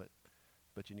tough one,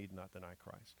 but you need not deny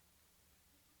Christ.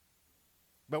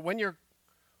 But when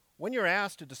you're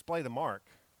asked to display the mark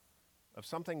of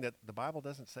something that the Bible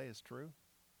doesn't say is true,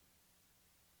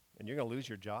 and you're going to lose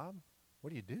your job,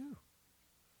 what do?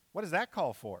 What does that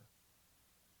call for?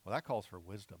 Well, that calls for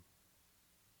wisdom.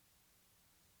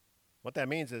 What that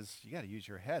means is you got to use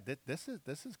your head. This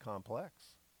is complex.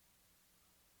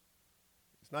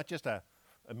 It's not just a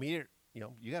immediate,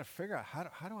 you got to figure out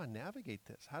how do I navigate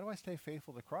this? How do I stay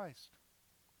faithful to Christ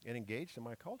and engaged in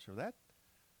my culture?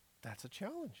 That's a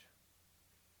challenge.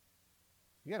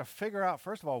 You got to figure out,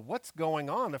 first of all, what's going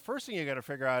on. The first thing you got to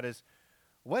figure out is,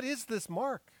 what is this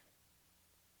mark?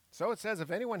 So it says,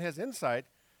 if anyone has insight,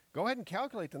 go ahead and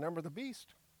calculate the number of the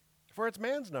beast, for it's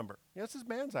man's number. This is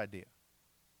man's idea.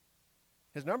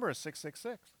 His number is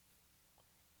 666.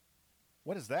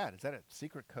 What is that? Is that a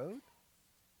secret code?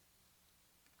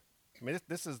 I mean,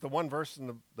 this is the one verse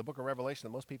in the book of Revelation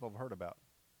that most people have heard about.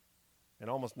 And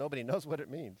almost nobody knows what it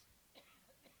means.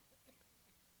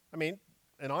 I mean,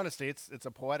 in honesty, it's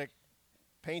a poetic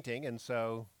painting, and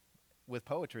so with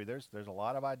poetry, there's a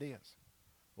lot of ideas,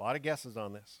 a lot of guesses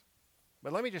on this.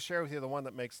 But let me just share with you the one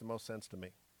that makes the most sense to me.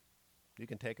 You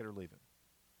can take it or leave it.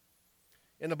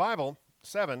 In the Bible,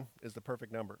 7 is the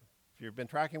perfect number. If you've been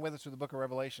tracking with us through the book of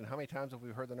Revelation, how many times have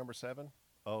we heard the number 7?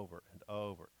 Over and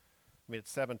over. I mean,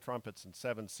 it's 7 trumpets and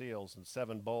 7 seals and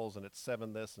 7 bowls, and it's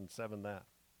 7 this and 7 that.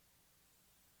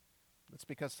 It's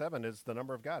because 7 is the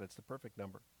number of God. It's the perfect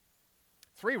number.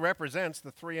 3 represents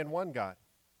the 3-in-1 God.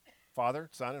 Father,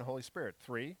 Son, and Holy Spirit.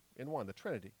 3 in 1, the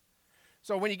Trinity.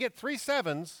 So when you get 3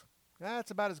 7s,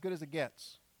 that's about as good as it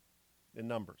gets in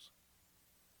numbers.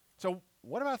 So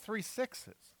what about 3 6s?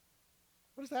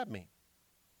 What does that mean?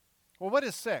 Well, what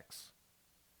is 6?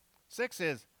 6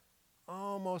 is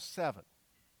almost 7.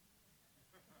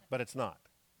 But it's not.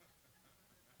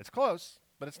 It's close,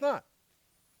 but it's not.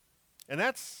 And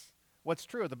that's what's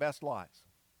true of the best lies.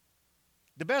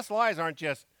 The best lies aren't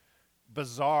just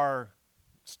bizarre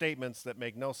statements that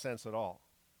make no sense at all.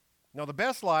 No, the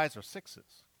best lies are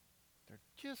 6s. They're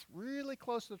just really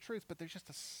close to the truth, but there's just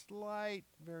a slight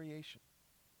variation.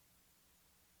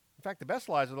 In fact, the best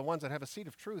lies are the ones that have a seed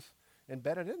of truth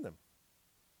embedded in them.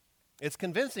 It's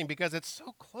convincing because it's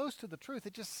so close to the truth.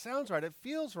 It just sounds right. It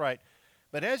feels right.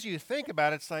 But as you think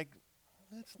about it, it's like,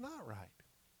 it's not right.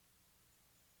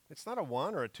 It's not a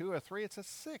 1 or a 2 or a 3, it's a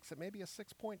 6. It may be a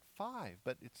 6.5,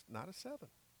 but it's not a 7.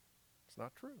 It's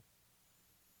not true.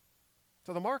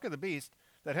 So the mark of the beast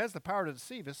that has the power to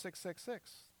deceive is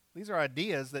 666. These are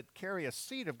ideas that carry a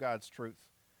seed of God's truth,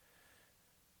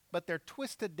 but they're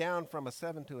twisted down from a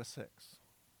 7 to a 6.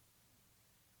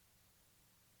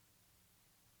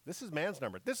 This is man's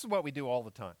number. This is what we do all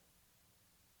the time.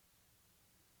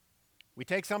 We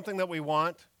take something that we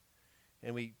want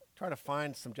and we try to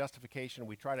find some justification.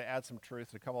 We try to add some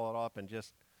truth to couple it up and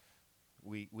just,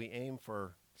 we aim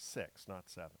for 6, not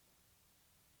 7.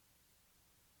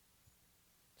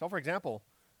 So for example,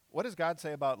 what does God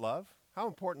say about love? How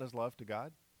important is love to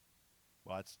God?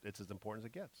 Well, it's as important as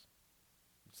it gets.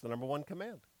 It's the number 1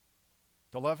 command,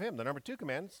 to love him. The number 2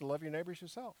 command is to love your neighbors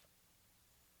yourself.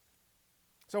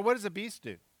 So what does the beast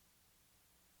do?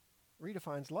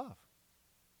 Redefines love.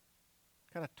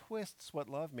 Kind of twists what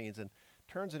love means and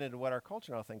turns it into what our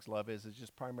culture now thinks love is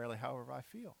just primarily however I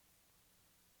feel.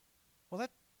 Well,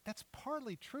 that's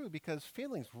partly true because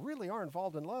feelings really are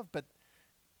involved in love, but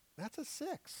that's a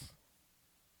 6.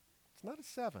 It's not a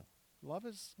 7. Love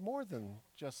is more than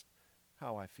just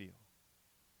how I feel.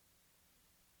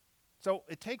 So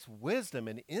it takes wisdom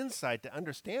and insight to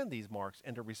understand these marks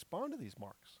and to respond to these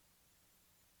marks.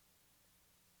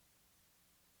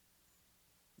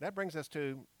 That brings us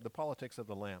to the politics of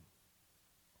the Lamb.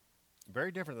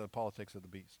 Very different than the politics of the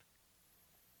beast.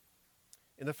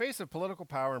 In the face of political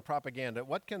power and propaganda,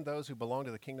 what can those who belong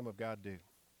to the kingdom of God do?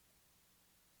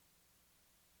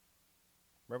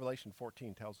 Revelation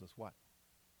 14 tells us what?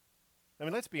 I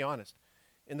mean, let's be honest.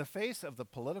 In the face of the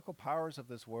political powers of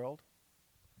this world,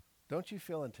 don't you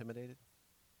feel intimidated?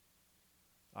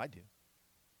 I do.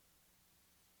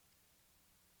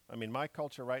 I mean, my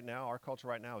culture right now, our culture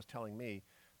right now is telling me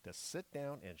to sit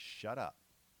down and shut up.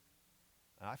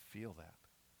 I feel that.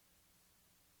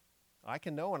 I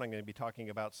can know when I'm going to be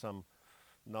talking about some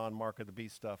non-mark of the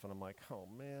beast stuff, and I'm like, oh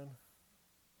man,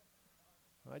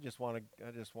 I just want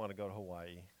to go to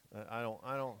Hawaii. I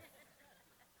don't.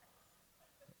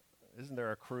 Isn't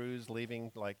there a cruise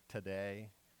leaving like today?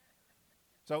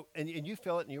 So, and you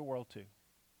feel it in your world too.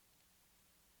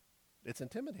 It's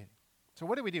intimidating. So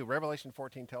what do we do? Revelation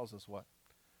 14 tells us what?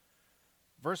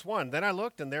 Verse 1, then I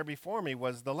looked, and there before me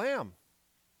was the Lamb.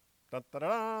 Dun, dun, dun,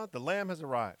 dun, the Lamb has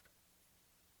arrived,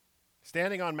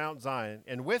 standing on Mount Zion,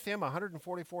 and with him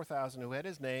 144,000 who had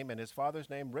his name and his father's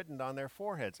name written on their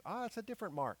foreheads. It's a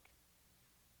different mark.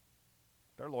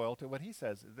 They're loyal to what he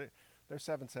says. They're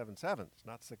 777s,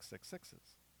 not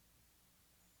 666s.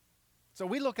 So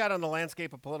we look out on the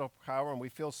landscape of political power and we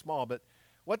feel small, but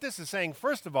what this is saying,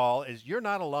 first of all, is you're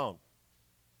not alone.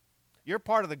 You're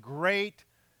part of the great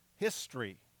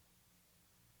history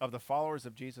of the followers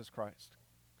of Jesus Christ,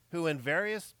 who in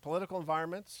various political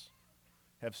environments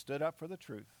have stood up for the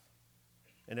truth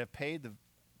and have paid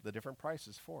the different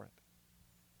prices for it.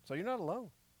 So you're not alone.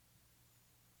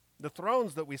 The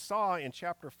thrones that we saw in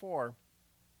chapter 4,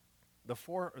 the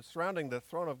four surrounding the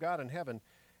throne of God in heaven,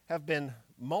 have been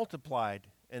multiplied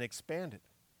and expanded.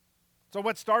 So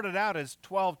what started out as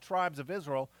 12 tribes of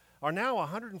Israel are now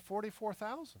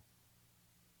 144,000.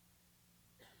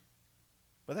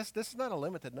 But this is not a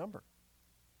limited number.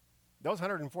 Those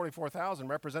 144,000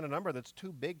 represent a number that's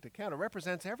too big to count. It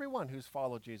represents everyone who's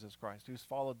followed Jesus Christ, who's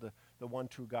followed the one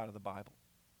true God of the Bible.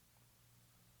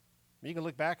 You can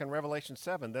look back in Revelation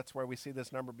 7. That's where we see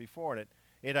this number before. And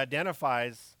it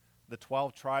identifies the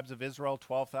 12 tribes of Israel,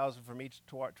 12,000 from each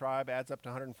tribe, adds up to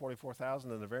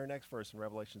 144,000. And the very next verse in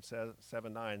Revelation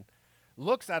 7:9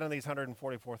 looks out on these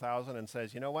 144,000 and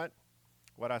says, you know what?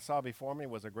 What I saw before me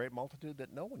was a great multitude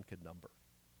that no one could number.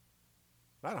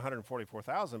 Not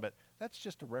 144,000, but that's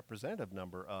just a representative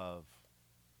number of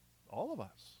all of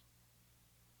us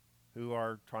who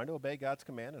are trying to obey God's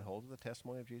command and hold to the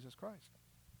testimony of Jesus Christ.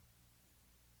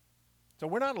 So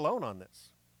we're not alone on this.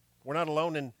 We're not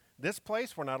alone in this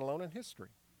place. We're not alone in history.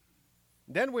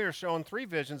 Then we are shown 3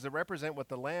 visions that represent what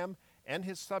the Lamb and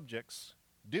his subjects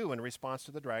do in response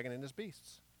to the dragon and his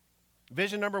beasts.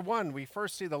 Vision number 1, we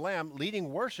first see the Lamb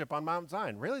leading worship on Mount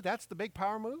Zion. Really, that's the big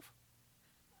power move?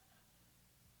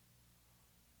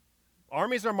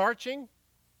 Armies are marching,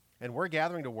 and we're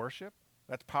gathering to worship.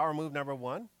 That's power move number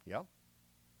 1. Yep.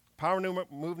 Power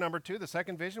move number 2, the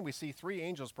second vision, we see 3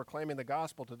 angels proclaiming the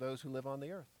gospel to those who live on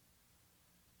the earth.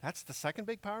 That's the second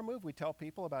big power move. We tell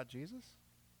people about Jesus.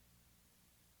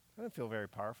 That doesn't feel very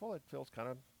powerful. It feels kind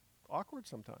of awkward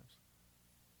sometimes.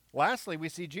 Lastly, we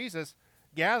see Jesus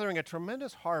gathering a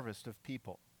tremendous harvest of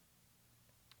people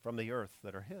from the earth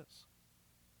that are his.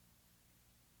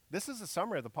 This is a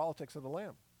summary of the politics of the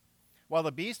Lamb. While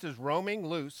the beast is roaming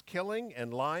loose, killing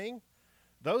and lying,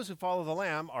 those who follow the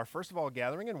Lamb are first of all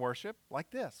gathering in worship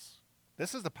like this.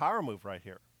 This is the power move right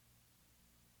here.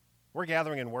 We're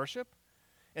gathering in worship,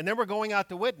 and then we're going out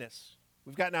to witness.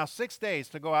 We've got now 6 days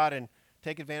to go out and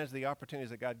take advantage of the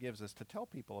opportunities that God gives us to tell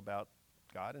people about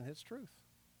God and his truth.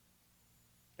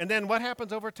 And then what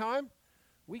happens over time?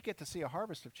 We get to see a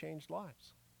harvest of changed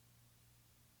lives.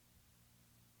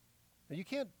 Now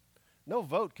no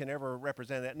vote can ever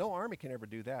represent that. No army can ever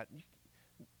do that.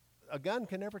 A gun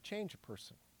can never change a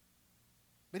person.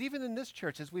 But even in this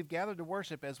church, as we've gathered to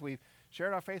worship, as we've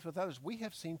shared our faith with others, we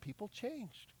have seen people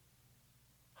changed.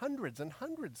 Hundreds and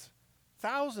hundreds,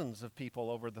 thousands of people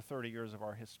over the 30 years of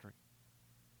our history.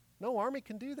 No army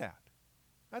can do that.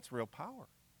 That's real power.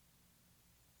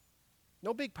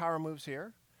 No big power moves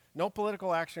here. No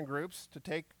political action groups to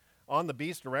take on the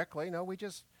beast directly. No, we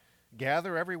just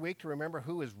gather every week to remember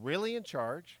who is really in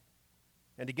charge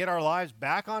and to get our lives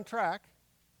back on track,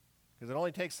 because it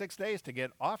only takes 6 days to get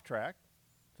off track,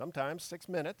 sometimes 6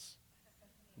 minutes.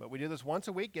 But we do this once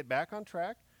a week, get back on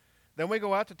track. Then we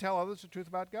go out to tell others the truth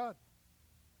about God.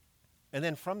 And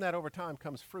then from that over time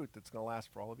comes fruit that's going to last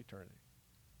for all of eternity.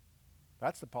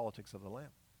 That's the politics of the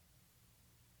Lamb.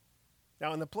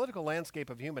 Now, in the political landscape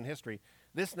of human history,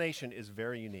 this nation is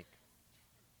very unique.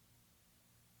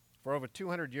 For over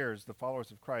 200 years, the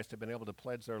followers of Christ have been able to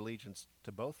pledge their allegiance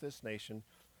to both this nation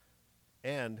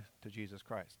and to Jesus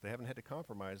Christ. They haven't had to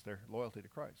compromise their loyalty to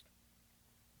Christ.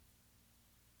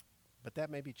 But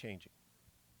that may be changing.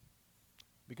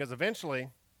 Because eventually,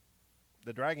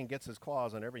 the dragon gets his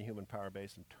claws on every human power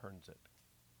base and turns it.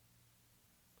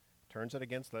 Turns it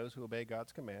against those who obey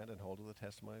God's command and hold to the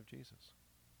testimony of Jesus.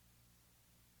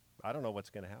 I don't know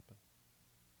what's going to happen.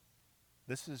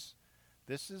 This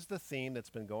is the theme that's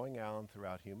been going on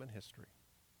throughout human history.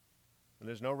 And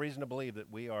there's no reason to believe that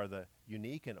we are the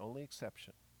unique and only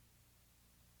exception.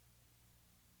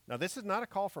 Now, this is not a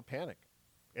call for panic.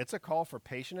 It's a call for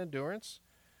patient endurance,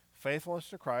 faithfulness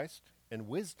to Christ, and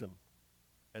wisdom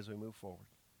as we move forward.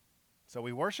 So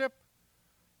we worship,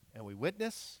 and we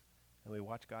witness, and we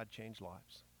watch God change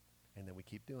lives. And then we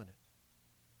keep doing it.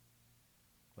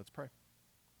 Let's pray.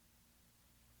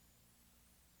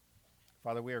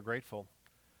 Father, we are grateful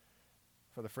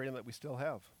for the freedom that we still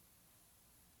have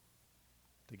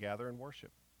to gather and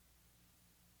worship.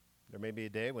 There may be a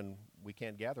day when we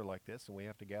can't gather like this and we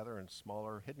have to gather in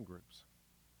smaller hidden groups.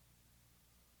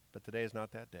 But today is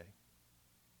not that day.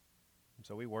 And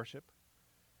so we worship.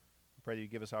 We pray that you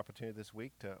give us opportunity this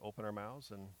week to open our mouths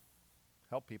and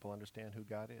help people understand who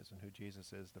God is and who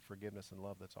Jesus is, the forgiveness and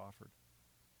love that's offered.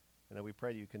 And then we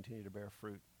pray that you continue to bear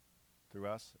fruit through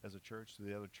us as a church, through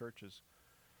the other churches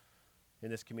in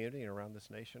this community and around this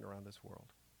nation, around this world.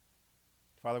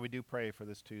 Father, we do pray for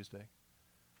this Tuesday.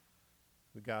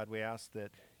 God, we ask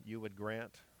that you would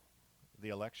grant the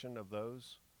election of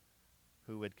those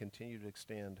who would continue to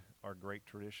extend our great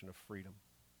tradition of freedom.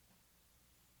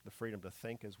 The freedom to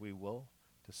think as we will,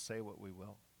 to say what we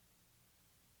will.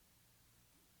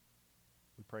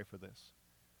 We pray for this.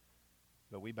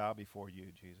 But we bow before you,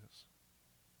 Jesus.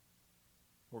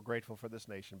 We're grateful for this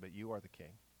nation, but you are the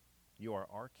King. You are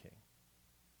our King.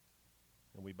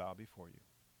 And we bow before you.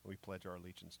 And we pledge our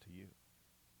allegiance to you.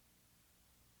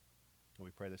 And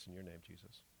we pray this in your name,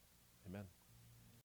 Jesus. Amen.